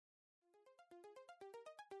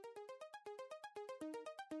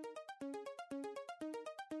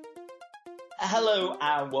Hello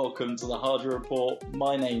and welcome to the Hardy Report.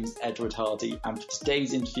 My name's Edward Hardy, and for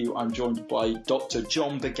today's interview I'm joined by Dr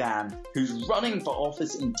John Biggan, who's running for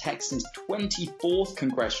office in Texas' 24th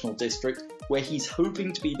Congressional District, where he's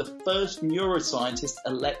hoping to be the first neuroscientist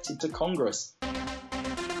elected to Congress.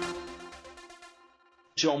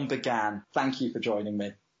 John Biggan, thank you for joining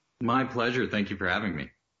me. My pleasure. Thank you for having me.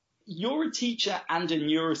 You're a teacher and a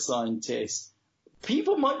neuroscientist.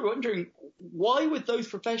 People might be wondering, why with those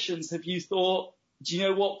professions have you thought, do you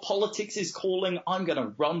know what, politics is calling, I'm going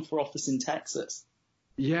to run for office in Texas?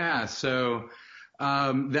 Yeah, so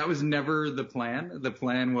that was never the plan. The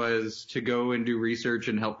plan was to go and do research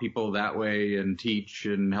and help people that way and teach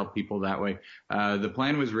and help people that way. The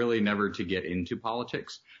plan was really never to get into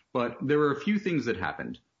politics, but there were a few things that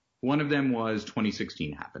happened. One of them was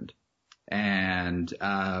 2016 happened. And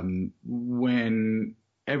when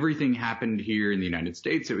everything happened here in the United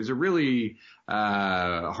States, it was a really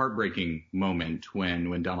heartbreaking moment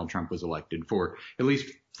when Donald Trump was elected, at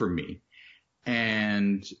least for me.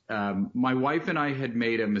 And my wife and I had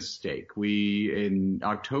made a mistake. In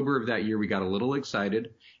October of that year, we got a little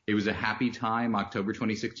excited. It was a happy time. October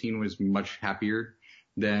 2016 was much happier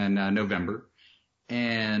than November.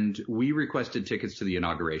 And we requested tickets to the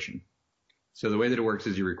inauguration. So the way that it works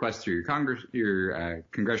is you request through your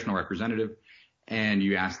congressional representative, and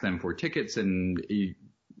you ask them for tickets, and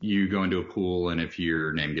you go into a pool, and if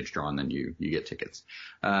your name gets drawn, then you get tickets.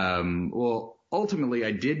 Well, ultimately,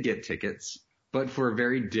 I did get tickets, but for a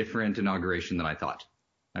very different inauguration than I thought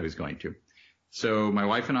I was going to. So my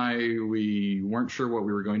wife and I, we weren't sure what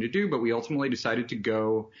we were going to do, but we ultimately decided to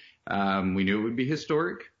go. We knew it would be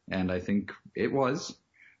historic, and I think it was.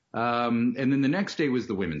 And then the next day was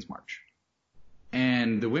the Women's March.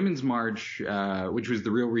 And the Women's March, which was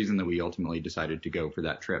the real reason that we ultimately decided to go for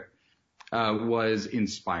that trip, was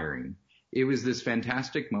inspiring. It was this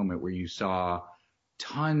fantastic moment where you saw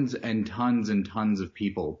tons and tons and tons of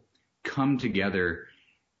people come together,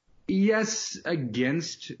 yes,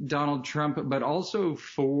 against Donald Trump, but also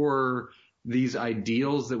for these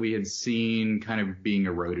ideals that we had seen kind of being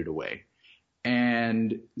eroded away.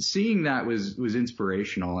 And seeing that was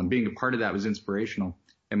inspirational, and being a part of that was inspirational.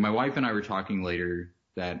 And my wife and I were talking later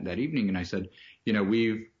that evening, and I said, you know,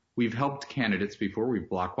 we've helped candidates before. We've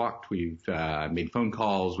block walked, we've made phone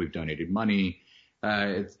calls, we've donated money,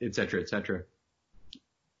 et cetera, et cetera.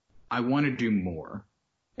 I want to do more.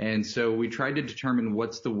 And so we tried to determine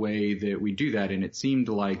what's the way that we do that. And it seemed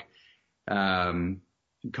like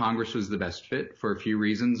Congress was the best fit for a few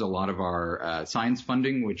reasons. A lot of our science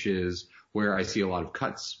funding, which is where I see a lot of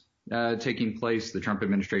cuts taking place. The Trump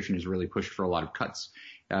administration has really pushed for a lot of cuts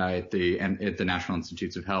at the National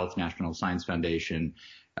Institutes of Health, National Science Foundation,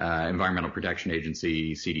 Environmental Protection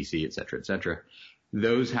Agency, CDC, et cetera, et cetera.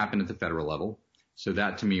 Those happen at the federal level. So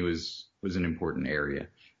that to me was an important area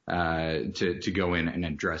to go in and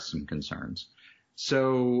address some concerns.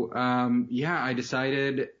 So I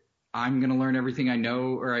decided I'm going to learn everything I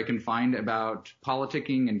know or I can find about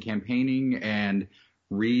politicking and campaigning, and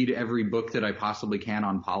read every book that I possibly can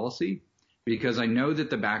on policy, because I know that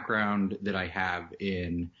the background that I have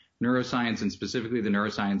in neuroscience, and specifically the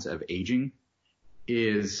neuroscience of aging,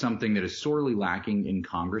 is something that is sorely lacking in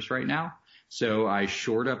Congress right now. So I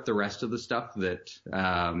shored up the rest of the stuff that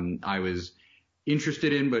I was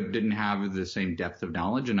interested in but didn't have the same depth of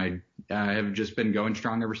knowledge, and I have just been going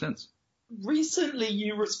strong ever since. Recently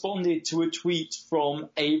you responded to a tweet from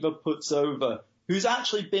Ava Putzova, who's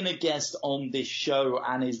actually been a guest on this show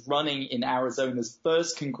and is running in Arizona's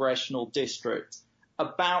 1st Congressional District,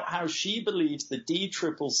 about how she believes the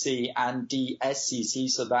DCCC and DSCC,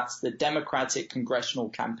 so that's the Democratic Congressional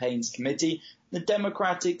Campaigns Committee, the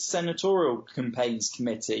Democratic Senatorial Campaigns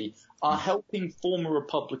Committee, are helping former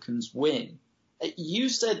Republicans win. You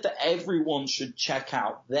said that everyone should check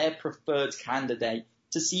out their preferred candidate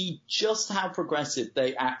to see just how progressive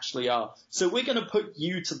they actually are. So we're going to put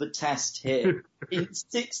you to the test here. In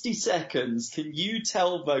 60 seconds, can you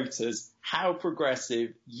tell voters how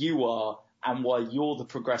progressive you are and why you're the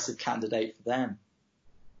progressive candidate for them?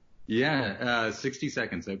 Yeah, 60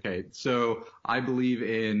 seconds. Okay. So I believe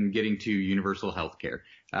in getting to universal health care.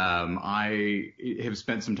 I have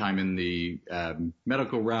spent some time in the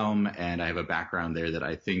medical realm, and I have a background there that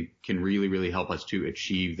I think can really, really help us to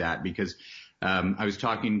achieve that, because I was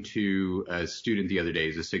talking to a student the other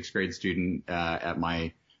day. He's a 6th grade student at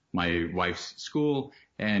my wife's school,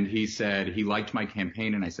 and he said he liked my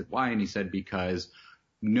campaign, and I said, why? And he said, because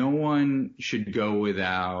no one should go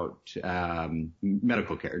without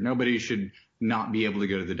medical care. Nobody should not be able to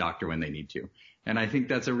go to the doctor when they need to. And I think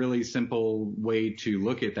that's a really simple way to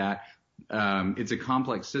look at that. It's a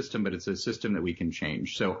complex system, but it's a system that we can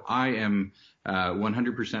change. So I am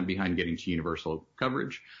 100% behind getting to universal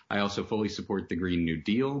coverage. I also fully support the Green New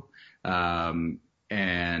Deal, and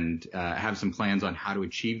have some plans on how to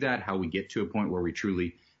achieve that, how we get to a point where we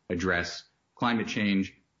truly address climate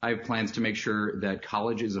change. I have plans to make sure that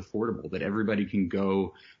college is affordable, that everybody can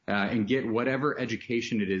go and get whatever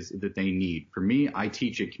education it is that they need. For me, I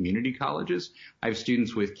teach at community colleges. I have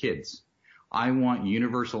students with kids. I want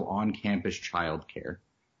universal on-campus childcare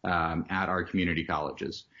at our community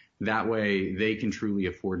colleges. That way they can truly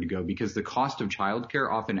afford to go, because the cost of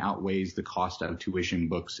childcare often outweighs the cost of tuition,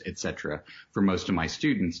 books, etc. for most of my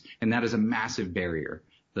students, and that is a massive barrier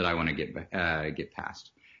that I want to get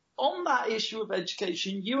past. On that issue of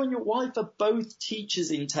education, you and your wife are both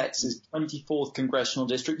teachers in Texas, 24th Congressional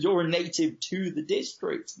District. You're a native to the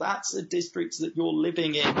district. That's a district that you're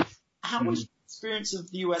living in. How was your experience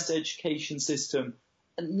of the U.S. education system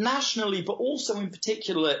nationally, but also in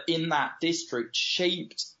particular in that district,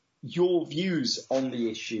 shaped your views on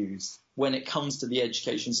the issues when it comes to the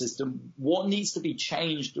education system? What needs to be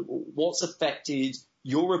changed? What's affected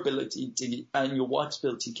your ability to, and your wife's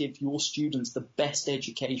ability to give your students the best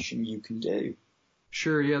education you can do?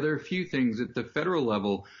 Sure. Yeah, there are a few things at the federal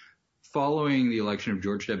level. Following the election of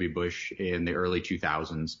George W. Bush in the early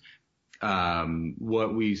 2000s,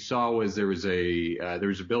 what we saw was there was a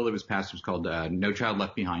bill that was passed. It was called No Child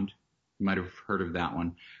Left Behind. You might have heard of that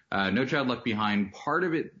one. No Child Left Behind. Part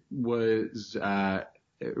of it was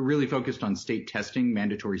really focused on state testing,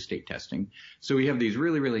 mandatory state testing. So we have these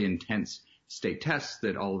really, really intense state tests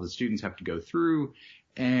that all of the students have to go through,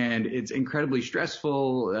 and it's incredibly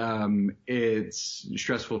stressful. It's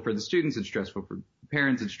stressful for the students. It's stressful for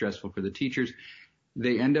parents. It's stressful for the teachers.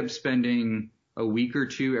 They end up spending a week or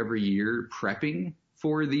two every year prepping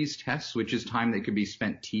for these tests, which is time that could be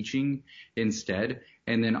spent teaching instead.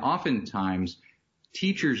 And then oftentimes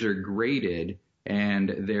teachers are graded,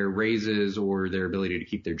 and their raises or their ability to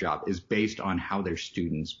keep their job is based on how their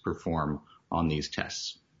students perform on these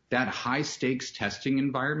tests. That high stakes testing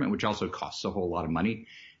environment, which also costs a whole lot of money,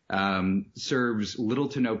 serves little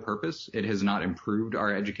to no purpose. It has not improved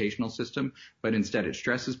our educational system, but instead it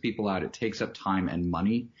stresses people out. It takes up time and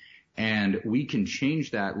money. And we can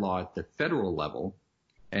change that law at the federal level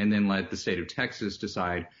and then let the state of Texas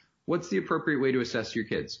decide what's the appropriate way to assess your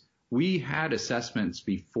kids. We had assessments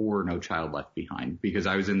before No Child Left Behind, because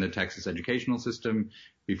I was in the Texas educational system.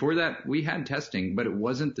 Before that, we had testing, but it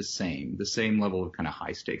wasn't the same level of kind of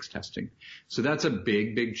high stakes testing. So that's a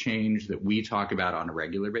big, big change that we talk about on a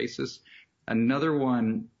regular basis. Another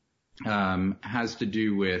one has to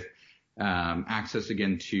do with access,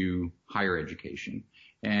 again, to higher education.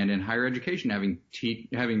 And in higher education,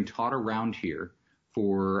 having taught around here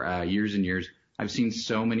for years and years, I've seen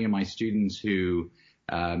so many of my students who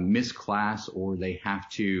miss class, or they have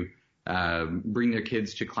to bring their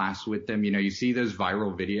kids to class with them. You know, you see those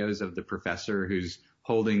viral videos of the professor who's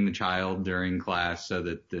holding the child during class so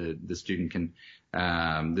that the student can,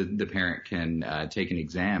 the parent can take an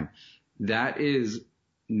exam. That is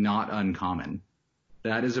not uncommon.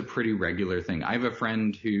 That is a pretty regular thing. I have a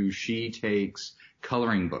friend who she takes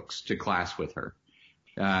coloring books to class with her.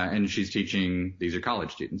 And she's teaching, these are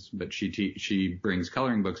college students, but she brings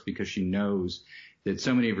coloring books because she knows that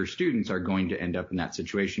so many of her students are going to end up in that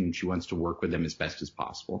situation, and she wants to work with them as best as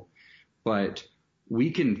possible. But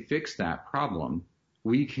we can fix that problem.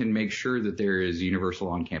 We can make sure that there is universal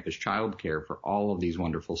on-campus childcare for all of these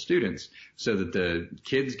wonderful students, so that the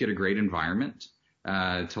kids get a great environment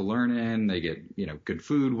to learn in. They get, good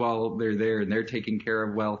food while they're there, and they're taken care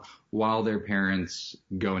of well, while their parents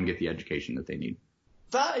go and get the education that they need.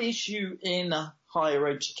 That issue in higher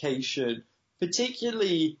education,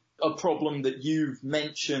 particularly a problem that you've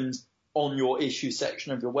mentioned on your issue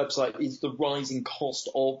section of your website, is the rising cost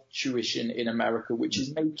of tuition in America, which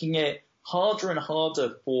is making it harder and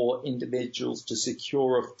harder for individuals to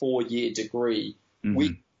secure a 4-year degree.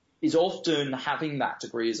 Is often having that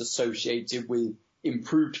degree is associated with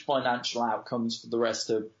improved financial outcomes for the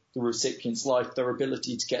rest of the recipient's life. Their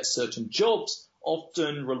ability to get certain jobs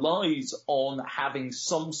often relies on having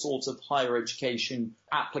some sort of higher education.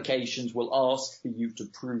 Applications will ask for you to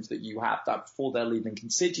prove that you have that before they'll even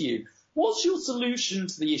consider you. What's your solution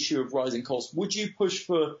to the issue of rising costs? Would you push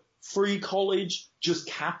for free college, just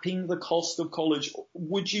capping the cost of college?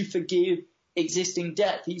 Would you forgive existing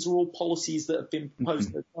debt? These are all policies that have been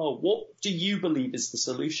proposed as well. What do you believe is the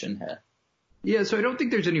solution here? Yeah, so I don't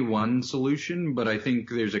think there's any one solution, but I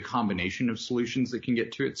think there's a combination of solutions that can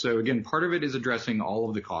get to it. So again, part of it is addressing all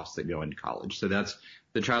of the costs that go into college. So that's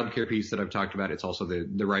the childcare piece that I've talked about. It's also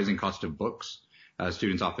the rising cost of books.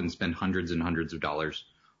 Students often spend hundreds and hundreds of dollars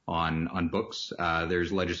on books.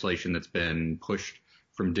 There's legislation that's been pushed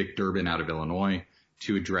from Dick Durbin out of Illinois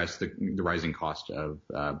to address the rising cost of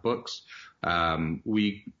books.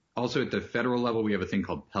 We also, at the federal level, we have a thing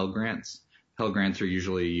called Pell Grants. Pell Grants are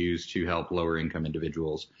usually used to help lower income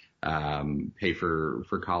individuals pay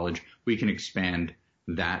for college. We can expand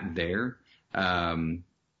that there.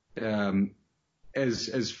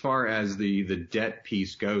 As far as the debt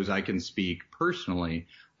piece goes, I can speak personally.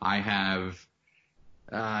 I have,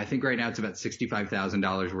 I think right now it's about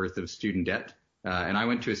 $65,000 worth of student debt. And I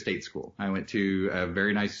went to a state school. I went to a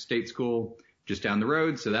very nice state school just down the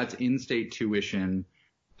road. So that's in-state tuition,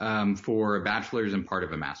 for a bachelor's and part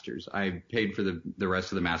of a master's. I paid for the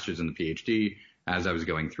rest of the master's and the PhD as I was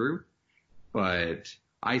going through, but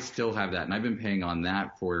I still have that. And I've been paying on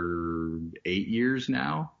that for 8 years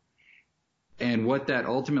now. And what that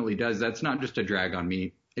ultimately does, that's not just a drag on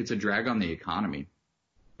me. It's a drag on the economy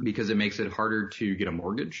because it makes it harder to get a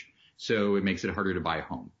mortgage. So it makes it harder to buy a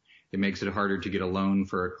home. It makes it harder to get a loan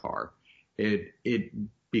for a car. It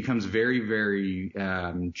becomes very, very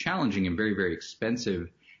challenging and very, very expensive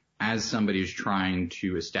as somebody is trying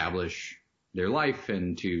to establish their life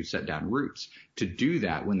and to set down roots to do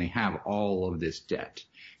that when they have all of this debt.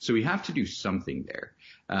 So we have to do something there,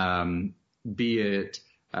 be it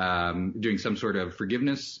doing some sort of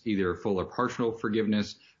forgiveness, either full or partial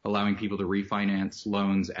forgiveness, allowing people to refinance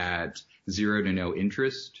loans at 0 to no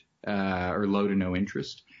interest or low to no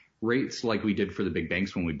interest rates like we did for the big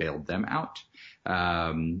banks when we bailed them out.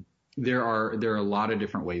 There are a lot of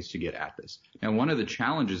different ways to get at this. Now, one of the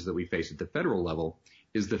challenges that we face at the federal level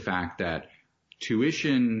is the fact that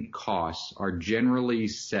tuition costs are generally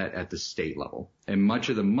set at the state level. And much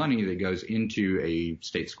of the money that goes into a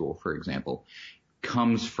state school, for example,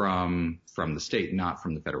 comes from the state, not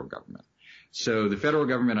from the federal government. So the federal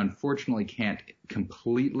government, unfortunately, can't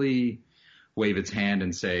completely wave its hand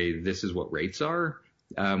and say, this is what rates are.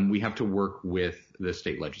 We have to work with the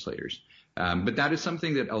state legislators. But that is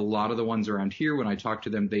something that a lot of the ones around here, when I talk to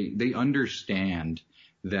them, they understand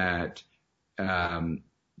that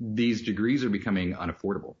these degrees are becoming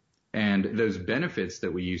unaffordable. And those benefits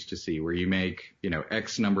that we used to see where you make,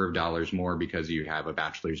 X number of dollars more because you have a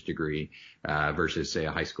bachelor's degree versus, say,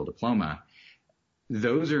 a high school diploma,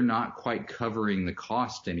 those are not quite covering the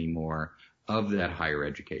cost anymore of that higher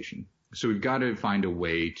education. So we've got to find a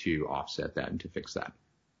way to offset that and to fix that.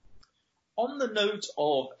 On the note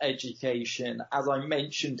of education, as I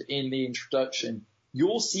mentioned in the introduction,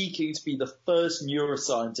 you're seeking to be the first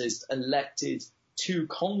neuroscientist elected to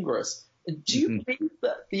Congress. Do you think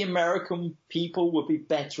that the American people would be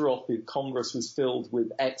better off if Congress was filled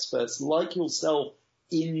with experts like yourself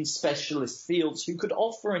in specialist fields who could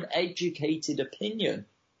offer an educated opinion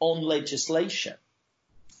on legislation?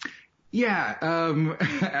 Yeah,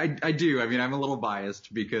 I do. I mean, I'm a little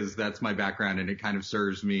biased because that's my background and it kind of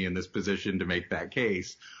serves me in this position to make that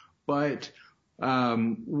case. But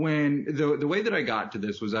when the way that I got to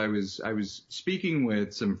this was I was speaking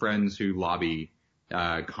with some friends who lobby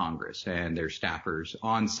Congress and their staffers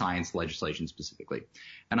on science legislation specifically.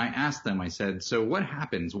 And I asked them, I said, so what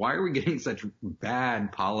happens? Why are we getting such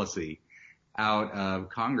bad policy out of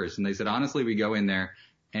Congress? And they said, honestly, we go in there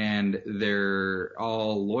and they're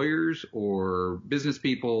all lawyers or business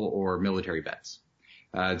people or military vets.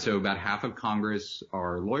 So about half of Congress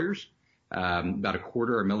are lawyers, about a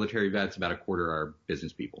quarter are military vets, about a quarter are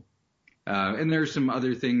business people. And there's some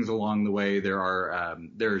other things along the way. There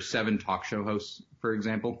are 7 talk show hosts, for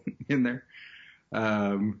example, in there.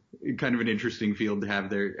 Kind of an interesting field to have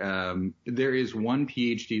there. There is one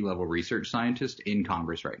PhD level research scientist in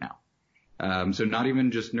Congress right now. So not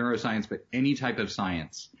even just neuroscience, but any type of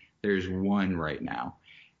science. There's one right now.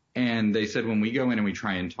 And they said when we go in and we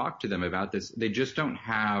try and talk to them about this, they just don't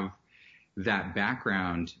have that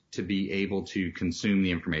background to be able to consume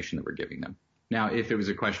the information that we're giving them. Now, if it was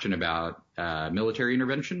a question about military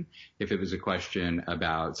intervention, if it was a question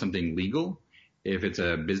about something legal, if it's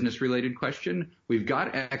a business-related question, we've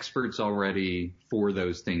got experts already for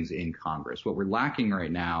those things in Congress. What we're lacking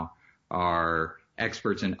right now are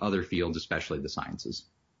experts in other fields, especially the sciences.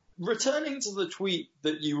 Returning to the tweet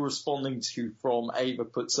that you were responding to from Ava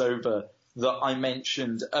Putzova that I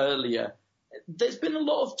mentioned earlier, there's been a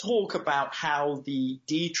lot of talk about how the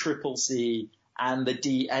DCCC and the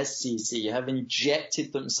DSCC have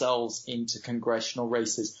injected themselves into congressional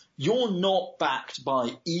races. You're not backed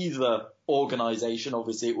by either organization.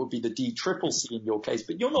 Obviously, it would be the DCCC in your case,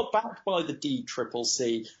 but you're not backed by the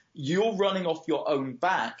DCCC. You're running off your own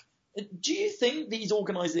back. Do you think these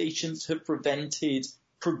organizations have prevented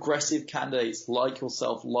progressive candidates like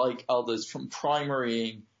yourself, like others, from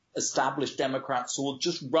primarying established Democrats or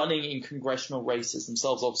just running in congressional races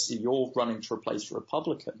themselves? Obviously, you're running to replace a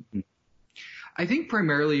Republican. I think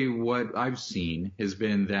primarily what I've seen has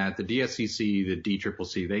been that the DSCC, the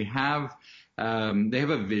DCCC, they have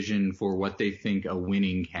a vision for what they think a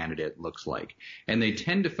winning candidate looks like. And they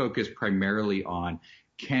tend to focus primarily on,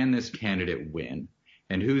 can this candidate win?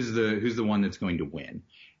 And who's the one that's going to win?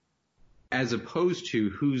 As opposed to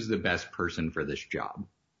who's the best person for this job.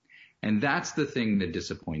 And that's the thing that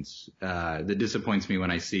disappoints me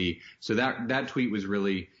when I see. So that tweet was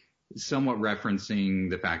really somewhat referencing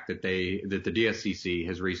the fact that the DSCC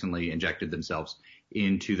has recently injected themselves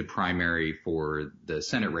into the primary for the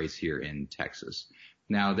Senate race here in Texas.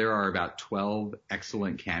 Now, there are about 12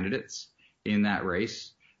 excellent candidates in that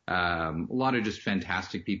race. A lot of just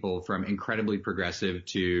fantastic people, from incredibly progressive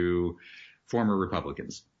to former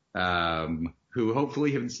Republicans, who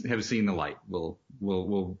hopefully have seen the light.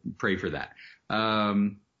 We'll pray for that.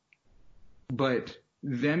 But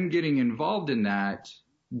them getting involved in that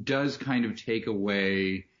does kind of take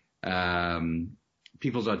away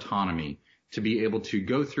people's autonomy to be able to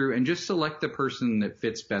go through and just select the person that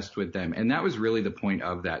fits best with them. And that was really the point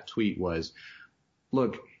of that tweet was,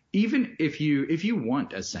 look, even if you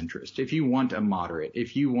want a centrist, if you want a moderate,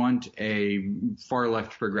 if you want a far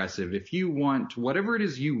left progressive, if you want whatever it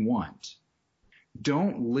is you want,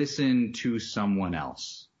 don't listen to someone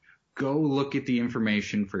else. Go look at the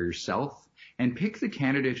information for yourself and pick the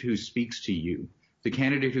candidate who speaks to you, the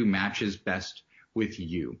candidate who matches best with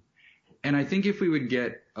you. And I think if we would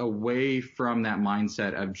get away from that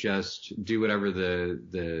mindset of just do whatever the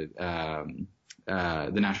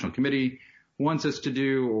National Committee wants us to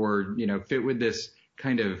do, or, fit with this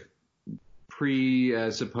kind of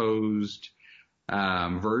presupposed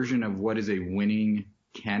version of what is a winning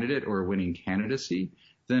candidate or a winning candidacy,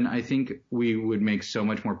 then I think we would make so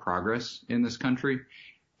much more progress in this country,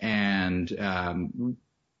 and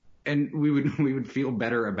we would feel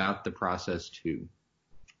better about the process too.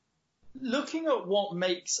 Looking at what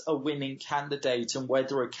makes a winning candidate and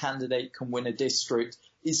whether a candidate can win a district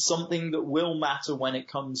is something that will matter when it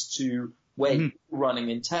comes to where you're running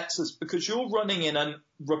in Texas, because you're running in a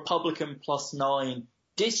Republican +9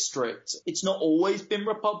 district. It's not always been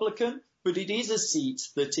Republican, but it is a seat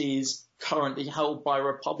that is currently held by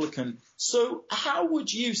Republican. So how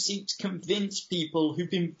would you seek to convince people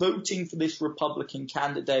who've been voting for this Republican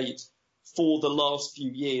candidate for the last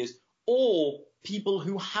few years, or people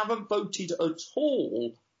who haven't voted at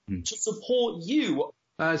all, to support you?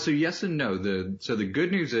 So yes and no. So the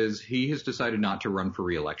good news is he has decided not to run for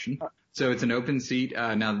re-election. So it's an open seat.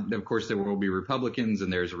 Now, of course, there will be Republicans,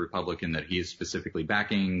 and there's a Republican that he is specifically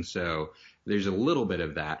backing. So there's a little bit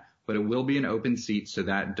of that, but it will be an open seat. So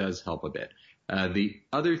that does help a bit. The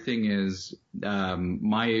other thing is,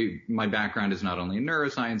 my background is not only in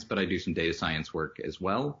neuroscience, but I do some data science work as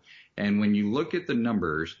well. And when you look at the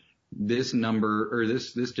numbers, this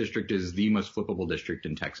district is the most flippable district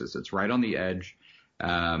in Texas. It's right on the edge.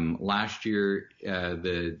 Last year,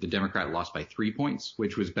 the Democrat lost by 3 points,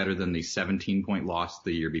 which was better than the 17-point loss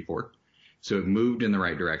the year before. So it moved in the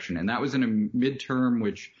right direction. And that was in a midterm,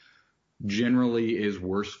 which generally is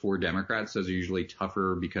worse for Democrats. Those are usually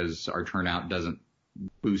tougher because our turnout doesn't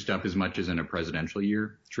boost up as much as in a presidential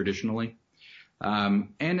year traditionally.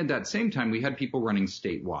 And at that same time, we had people running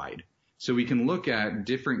statewide. So we can look at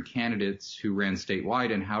different candidates who ran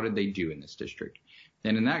statewide and how did they do in this district.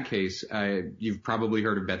 And in that case, you've probably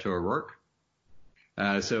heard of Beto O'Rourke.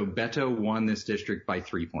 So Beto won this district by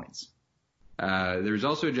 3 points. There's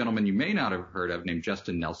also a gentleman you may not have heard of named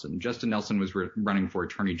Justin Nelson. Justin Nelson was running for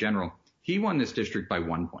Attorney General. He won this district by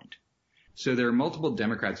 1 point. So there are multiple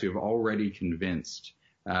Democrats who have already convinced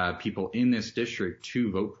people in this district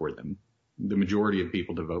to vote for them, the majority of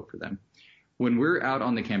people to vote for them. When we're out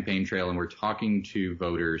on the campaign trail and we're talking to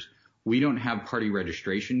voters, we don't have party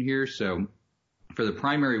registration here. So for the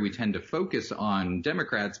primary, we tend to focus on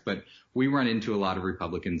Democrats, but we run into a lot of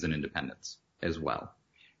Republicans and independents as well.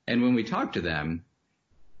 And when we talk to them,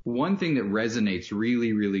 one thing that resonates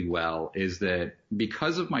really, really well is that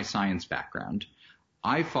because of my science background,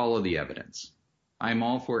 I follow the evidence. I'm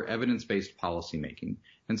all for evidence-based policymaking.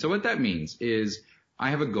 And so what that means is I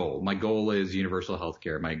have a goal. My goal is universal health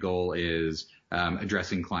care. My goal is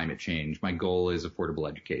addressing climate change. My goal is affordable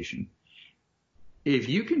education. If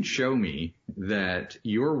you can show me that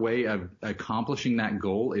your way of accomplishing that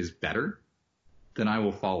goal is better, then I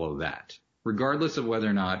will follow that, regardless of whether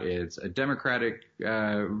or not it's a Democratic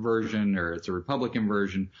version or it's a Republican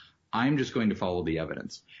version. I'm just going to follow the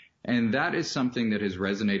evidence. And that is something that has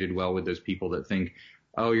resonated well with those people that think,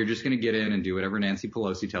 oh, you're just going to get in and do whatever Nancy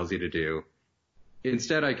Pelosi tells you to do.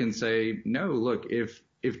 Instead, I can say, no, look, if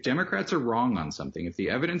if Democrats are wrong on something, if the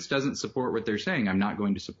evidence doesn't support what they're saying, I'm not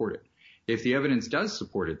going to support it. If the evidence does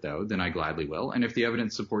support it, though, then I gladly will. And if the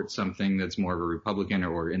evidence supports something that's more of a Republican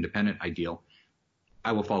or independent ideal,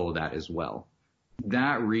 I will follow that as well.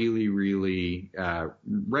 That really, really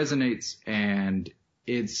resonates, and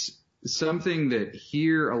it's something that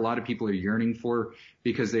here a lot of people are yearning for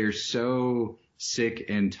because they are so sick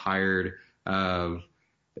and tired of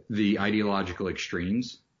the ideological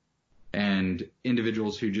extremes and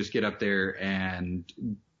individuals who just get up there and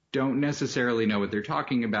don't necessarily know what they're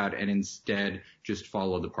talking about and instead just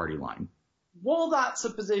follow the party line. While that's a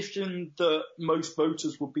position that most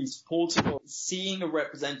voters would be supportive of, seeing a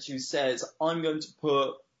representative who says, I'm going to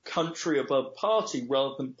put country above party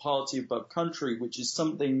rather than party above country, which is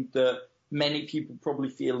something that many people probably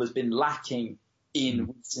feel has been lacking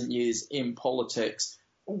in recent years in politics.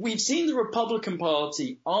 We've seen the Republican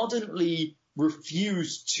Party ardently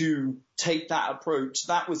refuse to take that approach.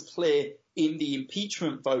 That was clear in the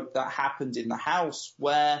impeachment vote that happened in the House,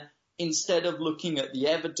 where instead of looking at the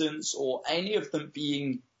evidence or any of them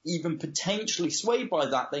being even potentially swayed by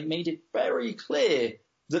that, they made it very clear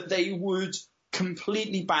that they would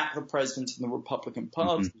completely back the president and the Republican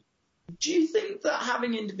Party. Mm-hmm. Do you think that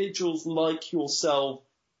having individuals like yourself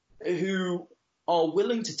who are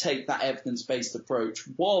willing to take that evidence-based approach,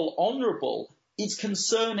 while honorable, is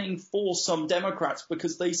concerning for some Democrats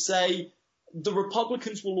because they say the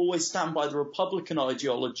Republicans will always stand by the Republican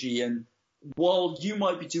ideology, and while you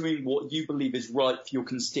might be doing what you believe is right for your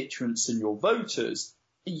constituents and your voters,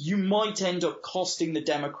 you might end up costing the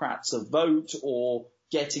Democrats a vote or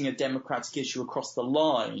getting a Democratic issue across the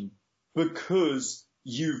line because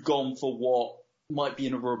you've gone for what might be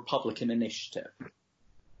a Republican initiative.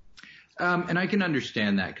 And I can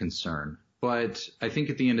understand that concern, but I think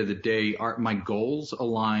at the end of the day, my goals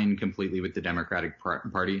align completely with the Democratic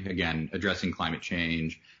Party. Again, addressing climate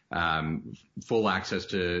change, full access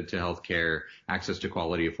to health care, access to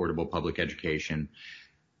quality, affordable public education.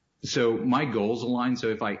 So my goals align. So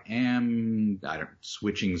if I am,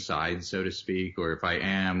 switching sides, so to speak, or if I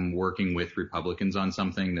am working with Republicans on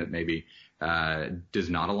something that maybe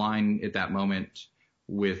does not align at that moment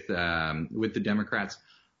with the Democrats,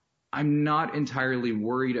 I'm not entirely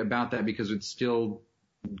worried about that because it's still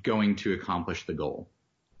going to accomplish the goal,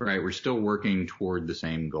 right? We're still working toward the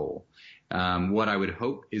same goal. What I would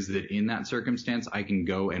hope is that in that circumstance, I can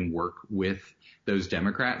go and work with those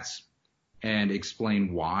Democrats and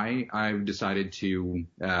explain why I've decided to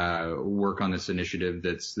work on this initiative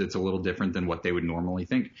that's a little different than what they would normally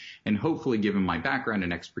think. And hopefully, given my background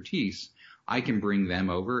and expertise, I can bring them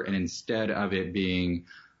over. And instead of it being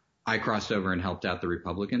I crossed over and helped out the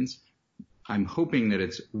Republicans, I'm hoping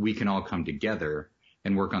that we can all come together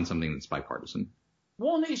and work on something that's bipartisan.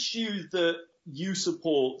 One issue that you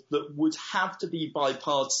support that would have to be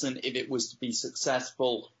bipartisan if it was to be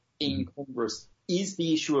successful in Congress is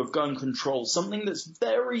the issue of gun control, something that's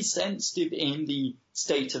very sensitive in the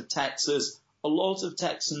state of Texas. A lot of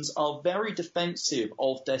Texans are very defensive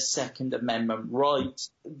of their Second Amendment right.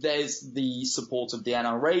 There's the support of the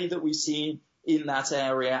NRA that we've seen in that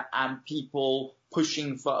area and people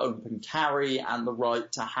pushing for open carry and the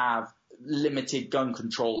right to have limited gun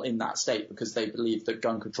control in that state because they believe that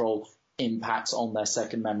gun control impacts on their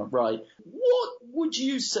Second Amendment right. What would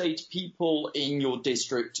you say to people in your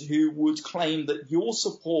district who would claim that your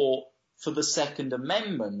support for the Second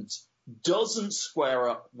Amendment doesn't square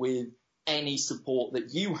up with any support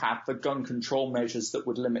that you have for gun control measures that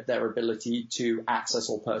would limit their ability to access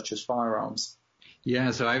or purchase firearms?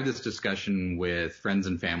 Yeah, so I have this discussion with friends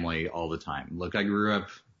and family all the time. Look, I grew up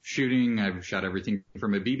shooting. I've shot everything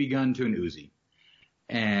from a BB gun to an Uzi.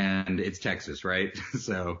 And it's Texas, right?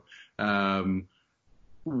 So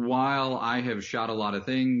while I have shot a lot of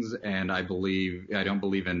things and I don't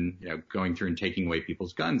believe in going through and taking away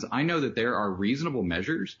people's guns, I know that there are reasonable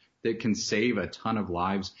measures that can save a ton of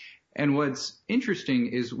lives. And what's interesting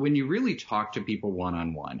is when you really talk to people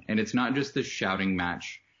one-on-one, and it's not just this shouting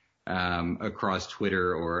match across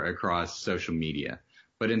Twitter or across social media,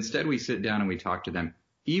 but instead we sit down and we talk to them.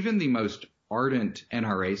 Even the most ardent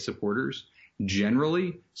NRA supporters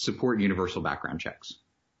generally support universal background checks.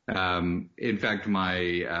 In fact,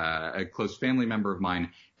 a close family member of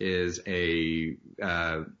mine is a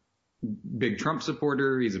big Trump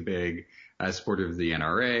supporter. He's a big supporter of the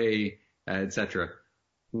NRA, etc.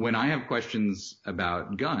 When I have questions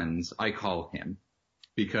about guns, I call him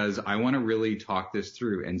because I want to really talk this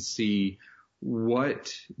through and see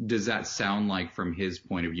what does that sound like from his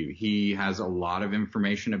point of view. He has a lot of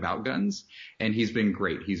information about guns, and he's been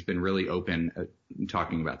great. He's been really open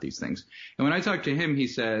talking about these things. And when I talk to him, he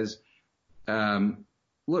says,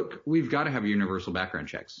 look, we've got to have universal background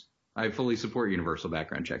checks. I fully support universal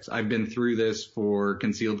background checks. I've been through this for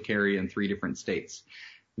concealed carry in 3 different states.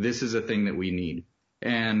 This is a thing that we need.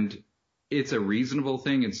 And it's a reasonable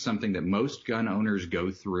thing. It's something that most gun owners go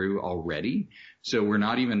through already. So we're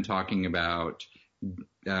not even talking about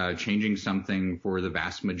changing something for the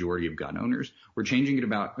vast majority of gun owners. We're changing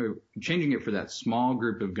it for that small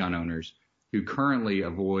group of gun owners who currently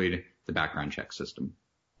avoid the background check system.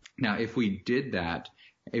 Now, if we did that,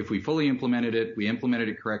 if we fully implemented it, we implemented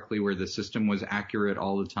it correctly where the system was accurate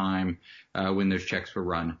all the time when those checks were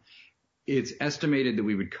run, it's estimated that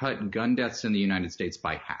we would cut gun deaths in the United States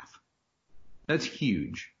by half. That's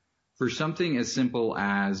huge. For something as simple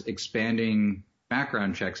as expanding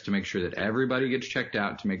background checks to make sure that everybody gets checked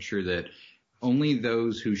out, to make sure that only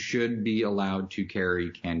those who should be allowed to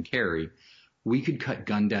carry can carry, we could cut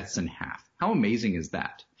gun deaths in half. How amazing is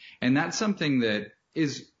that? And that's something that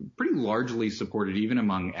is pretty largely supported even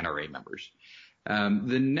among NRA members.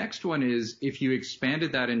 The next one is if you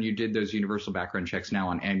expanded that and you did those universal background checks now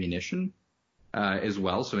on ammunition as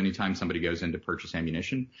well. So anytime somebody goes in to purchase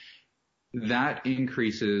ammunition, that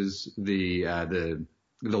increases the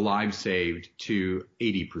lives saved to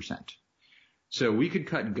 80%. So we could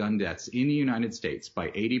cut gun deaths in the United States by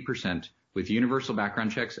 80% with universal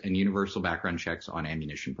background checks and universal background checks on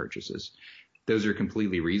ammunition purchases. Those are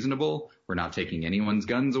completely reasonable. We're not taking anyone's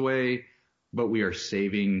guns away, but we are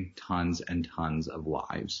saving tons and tons of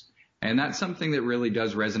lives. And that's something that really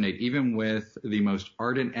does resonate even with the most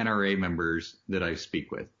ardent NRA members that I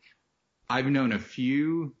speak with. I've known a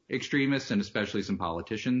few extremists and especially some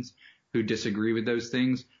politicians who disagree with those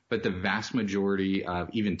things, but the vast majority of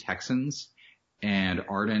even Texans and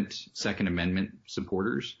ardent Second Amendment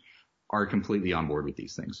supporters are completely on board with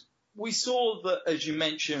these things. We saw that, as you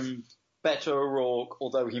mentioned, Beto O'Rourke,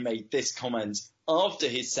 although he made this comment after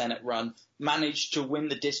his Senate run, managed to win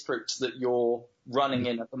the district that you're running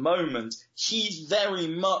in at the moment. He's very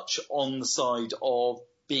much on the side of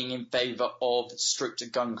being in favor of stricter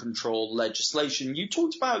gun control legislation. You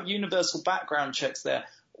talked about universal background checks there.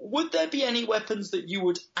 Would there be any weapons that you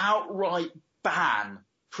would outright ban,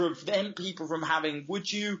 prevent people from having?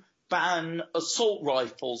 Would you ban assault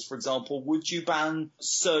rifles, for example? Would you ban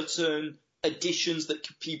certain additions that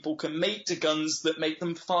people can make to guns that make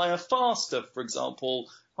them fire faster, for example,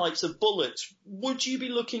 types of bullets? Would you be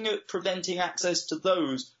looking at preventing access to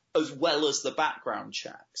those as well as the background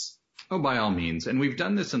checks? Oh, by all means. And we've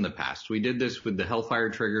done this in the past. We did this with the Hellfire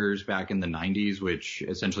triggers back in the 90s, which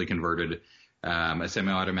essentially converted a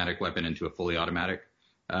semi-automatic weapon into a fully automatic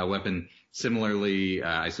weapon. Similarly,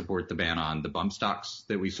 I support the ban on the bump stocks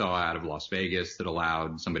that we saw out of Las Vegas that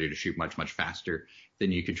allowed somebody to shoot much, much faster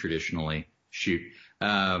than you could traditionally shoot.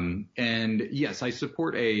 And yes, I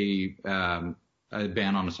support a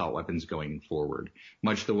ban on assault weapons going forward,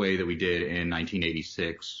 much the way that we did in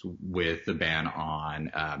 1986 with the ban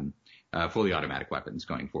on fully automatic weapons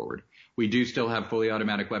going forward. We do still have fully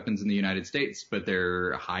automatic weapons in the United States, but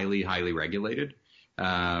they're highly, highly regulated.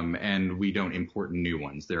 And we don't import new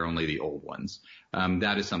ones. They're only the old ones.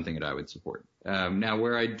 That is something that I would support. Now,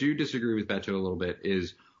 where I do disagree with Beto a little bit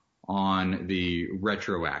is on the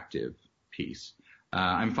retroactive piece.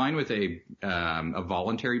 I'm fine with a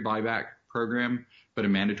voluntary buyback program, but a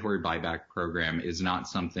mandatory buyback program is not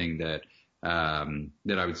something that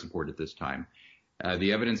I would support at this time.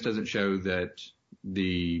 The evidence doesn't show that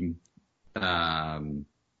the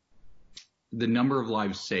number of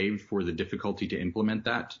lives saved for the difficulty to implement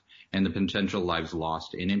that and the potential lives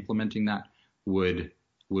lost in implementing that would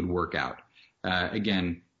work out.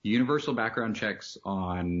 Again, universal background checks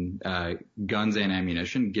on guns and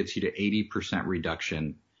ammunition gets you to 80%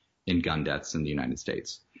 reduction in gun deaths in the United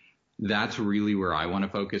States. That's really where I want to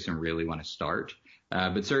focus and really want to start.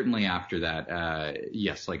 But certainly after that,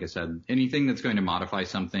 yes, like I said, anything that's going to modify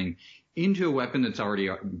something into a weapon that's already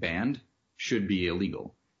banned should be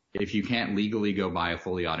illegal. If you can't legally go buy a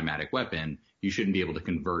fully automatic weapon, you shouldn't be able to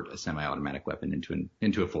convert a semi-automatic weapon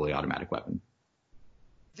into a fully automatic weapon.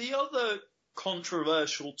 The other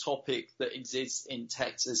controversial topic that exists in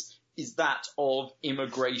Texas is that of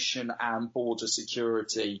immigration and border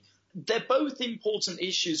security. They're both important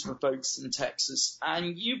issues for folks in Texas,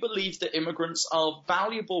 and you believe that immigrants are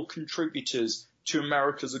valuable contributors to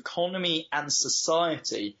America's economy and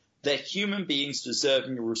society. They're human beings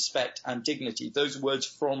deserving of respect and dignity. Those words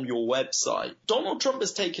from your website. Donald Trump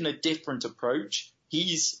has taken a different approach.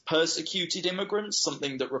 He's persecuted immigrants,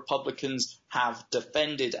 something that Republicans have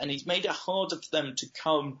defended, and he's made it harder for them to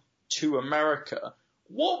come to America.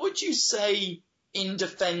 What would you say in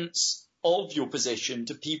defense of your position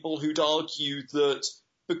to people who'd argue that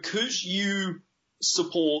because you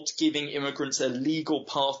support giving immigrants a legal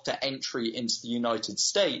path to entry into the United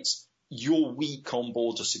States, you're weak on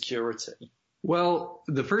border security. Well,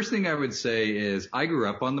 the first thing I would say is I grew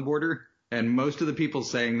up on the border, and most of the people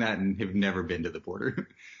saying that have never been to the border.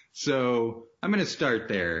 So I'm going to start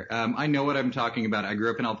there. I know what I'm talking about. I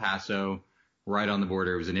grew up in El Paso, right on the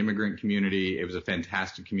border. It was an immigrant community. It was a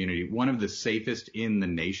fantastic community, one of the safest in the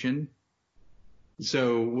nation.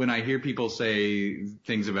 So when I hear people say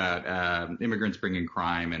things about immigrants bringing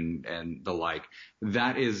crime and the like,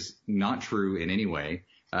 that is not true in any way.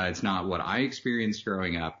 It's not what I experienced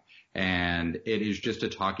growing up. And it is just a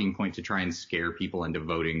talking point to try and scare people into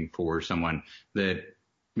voting for someone that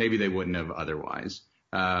maybe they wouldn't have otherwise.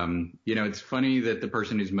 It's funny that the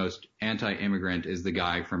person who's most anti-immigrant is the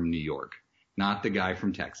guy from New York, not the guy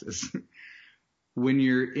from Texas. When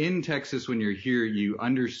you're in Texas, when you're here, you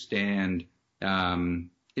understand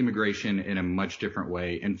immigration in a much different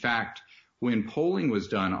way. In fact, when polling was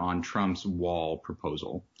done on Trump's wall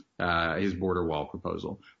proposal, his border wall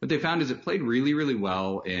proposal, what they found is it played really, really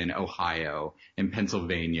well in Ohio, in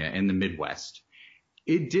Pennsylvania, in the Midwest.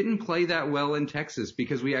 It didn't play that well in Texas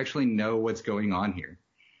because we actually know what's going on here.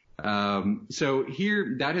 So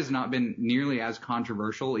here, that has not been nearly as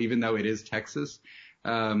controversial, even though it is Texas,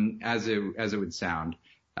 as it would sound.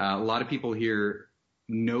 A lot of people here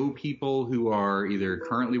know people who are either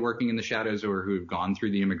currently working in the shadows or who have gone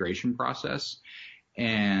through the immigration process,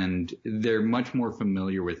 and they're much more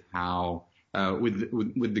familiar with how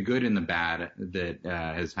with the good and the bad that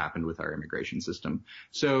has happened with our immigration system.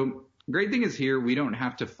 So great thing is here we don't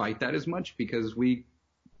have to fight that as much because we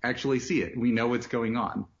actually see it. We know what's going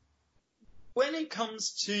on. When it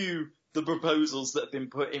comes to the proposals that have been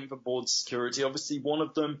put in for border security, obviously one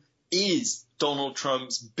of them is Donald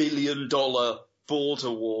Trump's $1 billion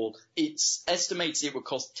border wall. It's estimated it would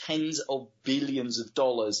cost tens of billions of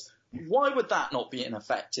dollars. Why would that not be an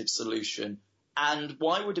effective solution? And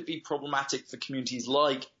why would it be problematic for communities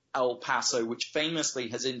like El Paso, which famously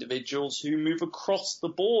has individuals who move across the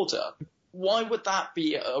border? Why would that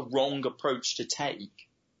be a wrong approach to take?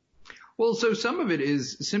 Well, so some of it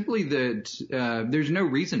is simply that there's no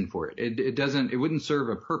reason for it. It wouldn't serve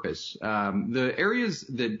a purpose. The areas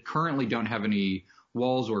that currently don't have any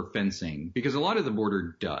walls or fencing, because a lot of the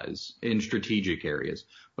border does in strategic areas,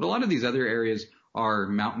 but a lot of these other areas are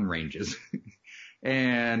mountain ranges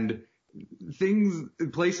and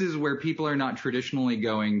places where people are not traditionally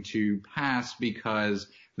going to pass because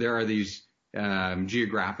there are these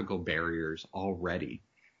geographical barriers already.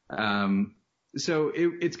 So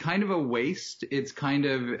it's kind of a waste. It's kind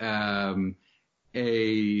of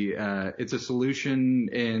it's a solution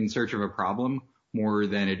in search of a problem more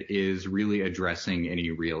than it is really addressing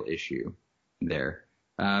any real issue there.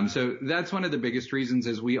 So that's one of the biggest reasons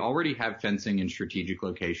is we already have fencing in strategic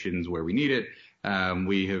locations where we need it.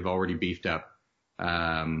 We have already beefed up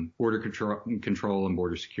border control and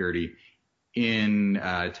border security in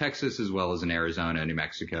Texas as well as in Arizona, New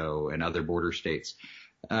Mexico, and other border states.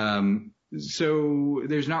 So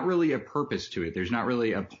there's not really a purpose to it. There's not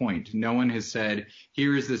really a point. No one has said,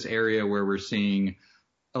 here is this area where we're seeing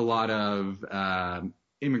a lot of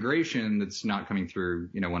immigration that's not coming through,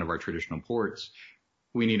 one of our traditional ports.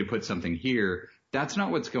 We need to put something here. That's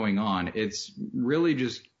not what's going on. It's really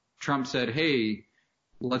just Trump said, hey,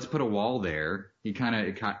 let's put a wall there.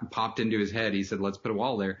 It popped into his head. He said, let's put a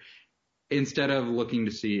wall there, instead of looking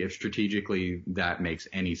to see if strategically that makes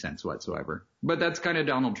any sense whatsoever. But that's kind of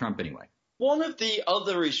Donald Trump anyway. One of the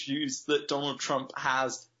other issues that Donald Trump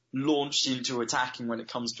has launched into attacking when it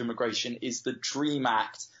comes to immigration is the DREAM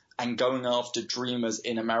Act and going after dreamers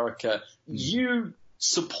in America. You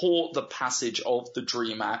support the passage of the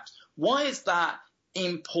DREAM Act. Why is that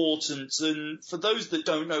important? And for those that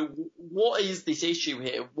don't know, what is this issue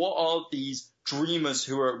here? What are these dreamers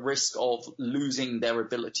who are at risk of losing their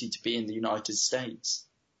ability to be in the United States?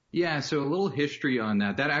 Yeah, so a little history on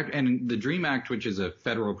that. That act and the DREAM Act, which is a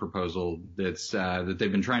federal proposal that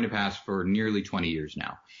they've been trying to pass for nearly 20 years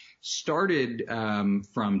now, started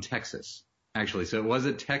from Texas, actually. So it was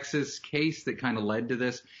a Texas case that kind of led to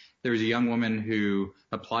this. There was a young woman who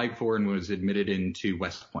applied for and was admitted into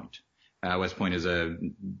West Point. West Point is a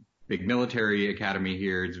big military academy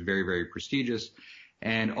here. It's very, very prestigious.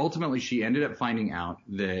 And ultimately, she ended up finding out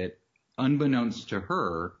that, unbeknownst to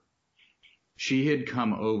her, she had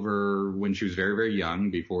come over when she was very, very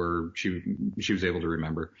young, before she was able to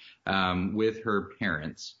remember, with her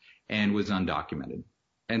parents, and was undocumented.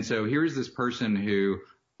 And so here's this person who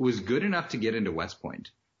was good enough to get into West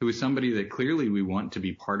Point, who was somebody that clearly we want to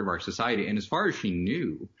be part of our society. And as far as she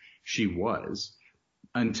knew, she was.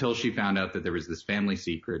 until she found out that there was this family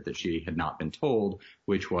secret that she had not been told,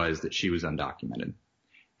 which was that she was undocumented.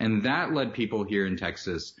 And that led people here in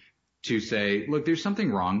Texas to say, look, there's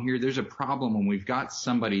something wrong here. There's a problem when we've got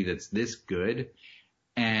somebody that's this good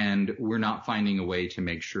and we're not finding a way to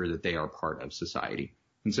make sure that they are part of society.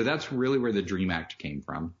 And so that's really where the DREAM Act came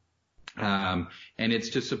from. And it's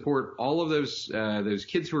to support all of those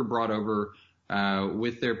kids who were brought over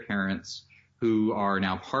with their parents who are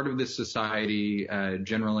now part of this society,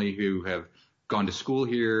 generally who have gone to school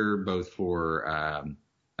here, both for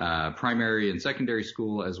primary and secondary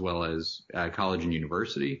school, as well as college and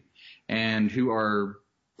university, and who are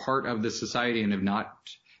part of the society and have not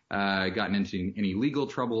gotten into any legal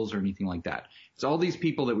troubles or anything like that. It's all these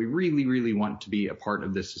people that we really, really want to be a part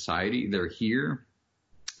of this society. They're here.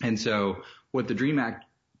 And so what the DREAM Act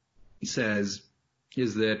says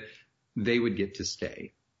is that they would get to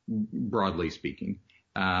stay, broadly speaking.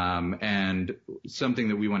 And something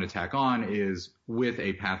that we want to tack on is with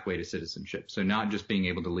a pathway to citizenship. So not just being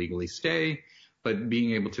able to legally stay, but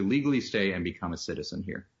being able to legally stay and become a citizen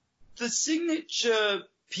here. The signature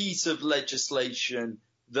piece of legislation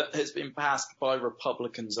that has been passed by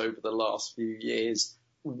Republicans over the last few years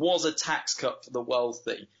was a tax cut for the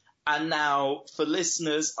wealthy. And now, for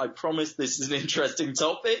listeners, I promise this is an interesting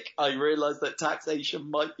topic. I realize that taxation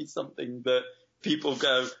might be something that people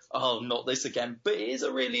go, oh, not this again. But it is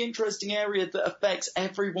a really interesting area that affects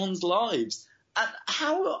everyone's lives. And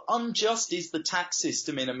how unjust is the tax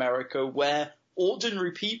system in America where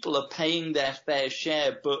ordinary people are paying their fair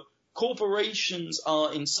share, but corporations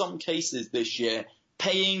are, in some cases this year,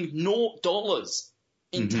 paying $0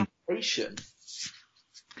 in taxation?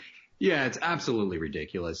 Yeah, it's absolutely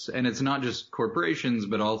ridiculous. And it's not just corporations,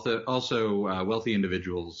 but also wealthy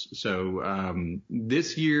individuals. So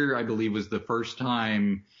this year, I believe, was the first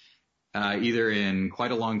time either in quite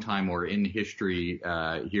a long time or in history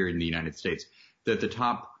here in the United States that the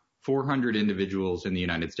top 400 individuals in the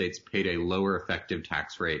United States paid a lower effective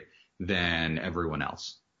tax rate than everyone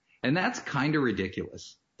else. And that's kind of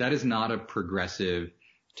ridiculous. That is not a progressive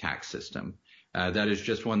tax system. That is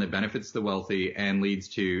just one that benefits the wealthy and leads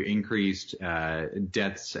to increased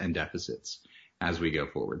debts and deficits as we go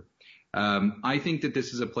forward. I think that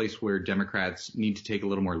this is a place where Democrats need to take a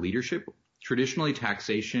little more leadership. Traditionally,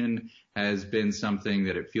 taxation has been something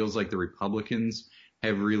that it feels like the Republicans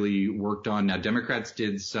have really worked on. Now, Democrats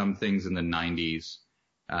did some things in the 90s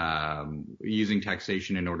using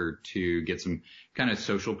taxation in order to get some kind of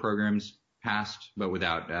social programs passed, but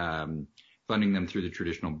without funding them through the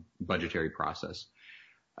traditional budgetary process.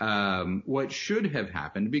 What should have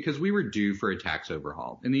happened, because we were due for a tax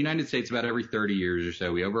overhaul. In the United States, about every 30 years or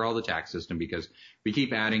so, we overhaul the tax system because we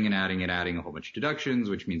keep adding and adding and adding a whole bunch of deductions,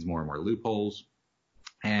 which means more and more loopholes.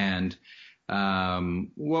 And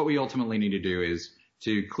what we ultimately need to do is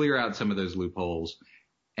to clear out some of those loopholes.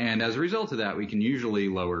 And as a result of that, we can usually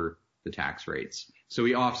lower the tax rates. So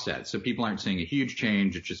we offset. So people aren't seeing a huge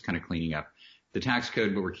change. It's just kind of cleaning up the tax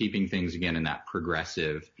code, but we're keeping things again in that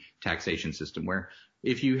progressive taxation system where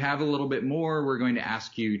if you have a little bit more, we're going to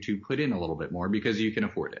ask you to put in a little bit more because you can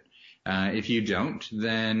afford it. If you don't,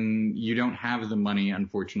 then you don't have the money,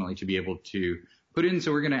 unfortunately, to be able to put in.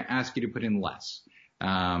 So we're going to ask you to put in less.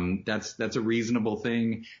 That's a reasonable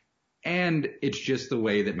thing. And it's just the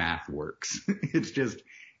way that math works. It's just,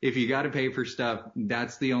 if you got to pay for stuff,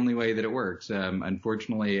 that's the only way that it works.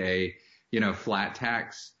 Unfortunately, a flat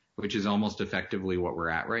tax, which is almost effectively what we're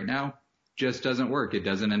at right now, just doesn't work. It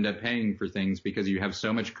doesn't end up paying for things because you have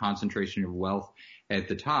so much concentration of wealth at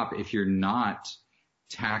the top. If you're not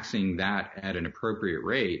taxing that at an appropriate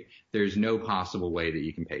rate, there's no possible way that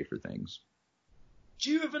you can pay for things.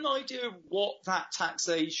 Do you have an idea of what that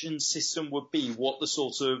taxation system would be? What the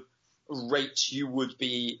sort of rate you would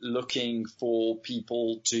be looking for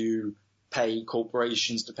people to pay,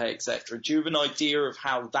 corporations to pay, etc.? Do you have an idea of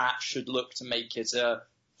how that should look to make it a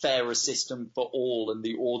fairer system for all and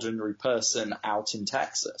the ordinary person out in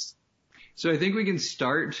Texas? So I think we can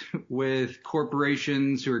start with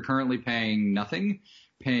corporations who are currently paying nothing,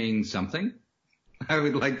 paying something. I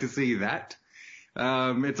would like to see that.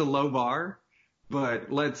 It's a low bar,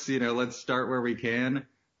 but let's start where we can.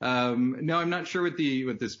 No, I'm not sure what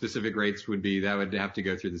the specific rates would be. That would have to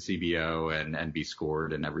go through the CBO and be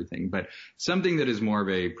scored and everything, but something that is more of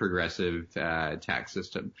a progressive tax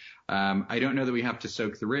system. I don't know that we have to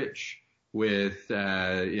soak the rich with 60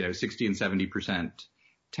 and 70%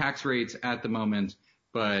 tax rates at the moment,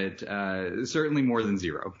 but certainly more than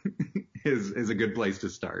zero is a good place to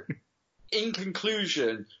start. In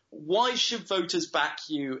conclusion, why should voters back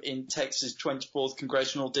you in Texas' 24th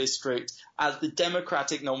Congressional District as the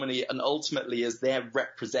Democratic nominee and ultimately as their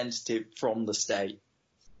representative from the state?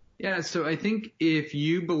 Yeah, so I think if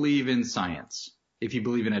you believe in science, if you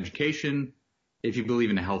believe in education, if you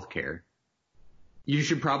believe in healthcare, you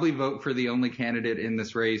should probably vote for the only candidate in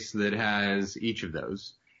this race that has each of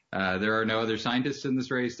those. There are no other scientists in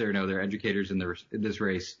this race. There are no other educators in this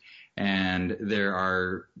race. And there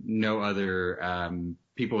are no other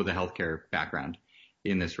people with a healthcare background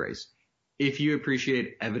in this race. If you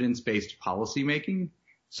appreciate evidence-based policymaking,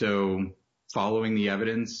 so following the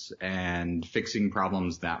evidence and fixing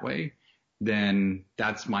problems that way, then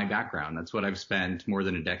that's my background. That's what I've spent more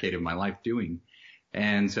than a decade of my life doing.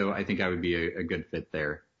 And so I think I would be a good fit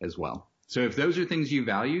there as well. So if those are things you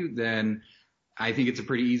value, then I think it's a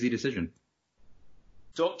pretty easy decision.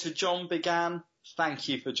 Dr. John Biggan, thank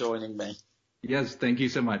you for joining me. Yes, thank you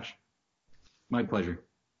so much. My pleasure.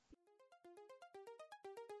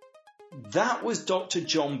 That was Dr.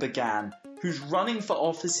 John Biggan, who's running for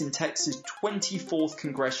office in Texas' 24th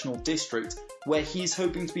Congressional District, where he's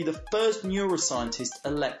hoping to be the first neuroscientist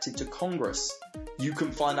elected to Congress. You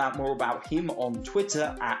can find out more about him on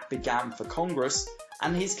Twitter at BigganForCongress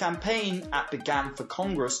and his campaign at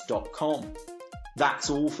BigganForCongress.com. That's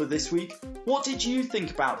all for this week. What did you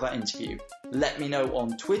think about that interview? Let me know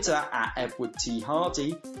on Twitter at Edward T.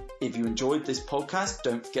 Hardy. If you enjoyed this podcast,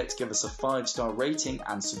 don't forget to give us a 5-star rating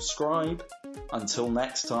and subscribe. Until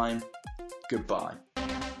next time, goodbye.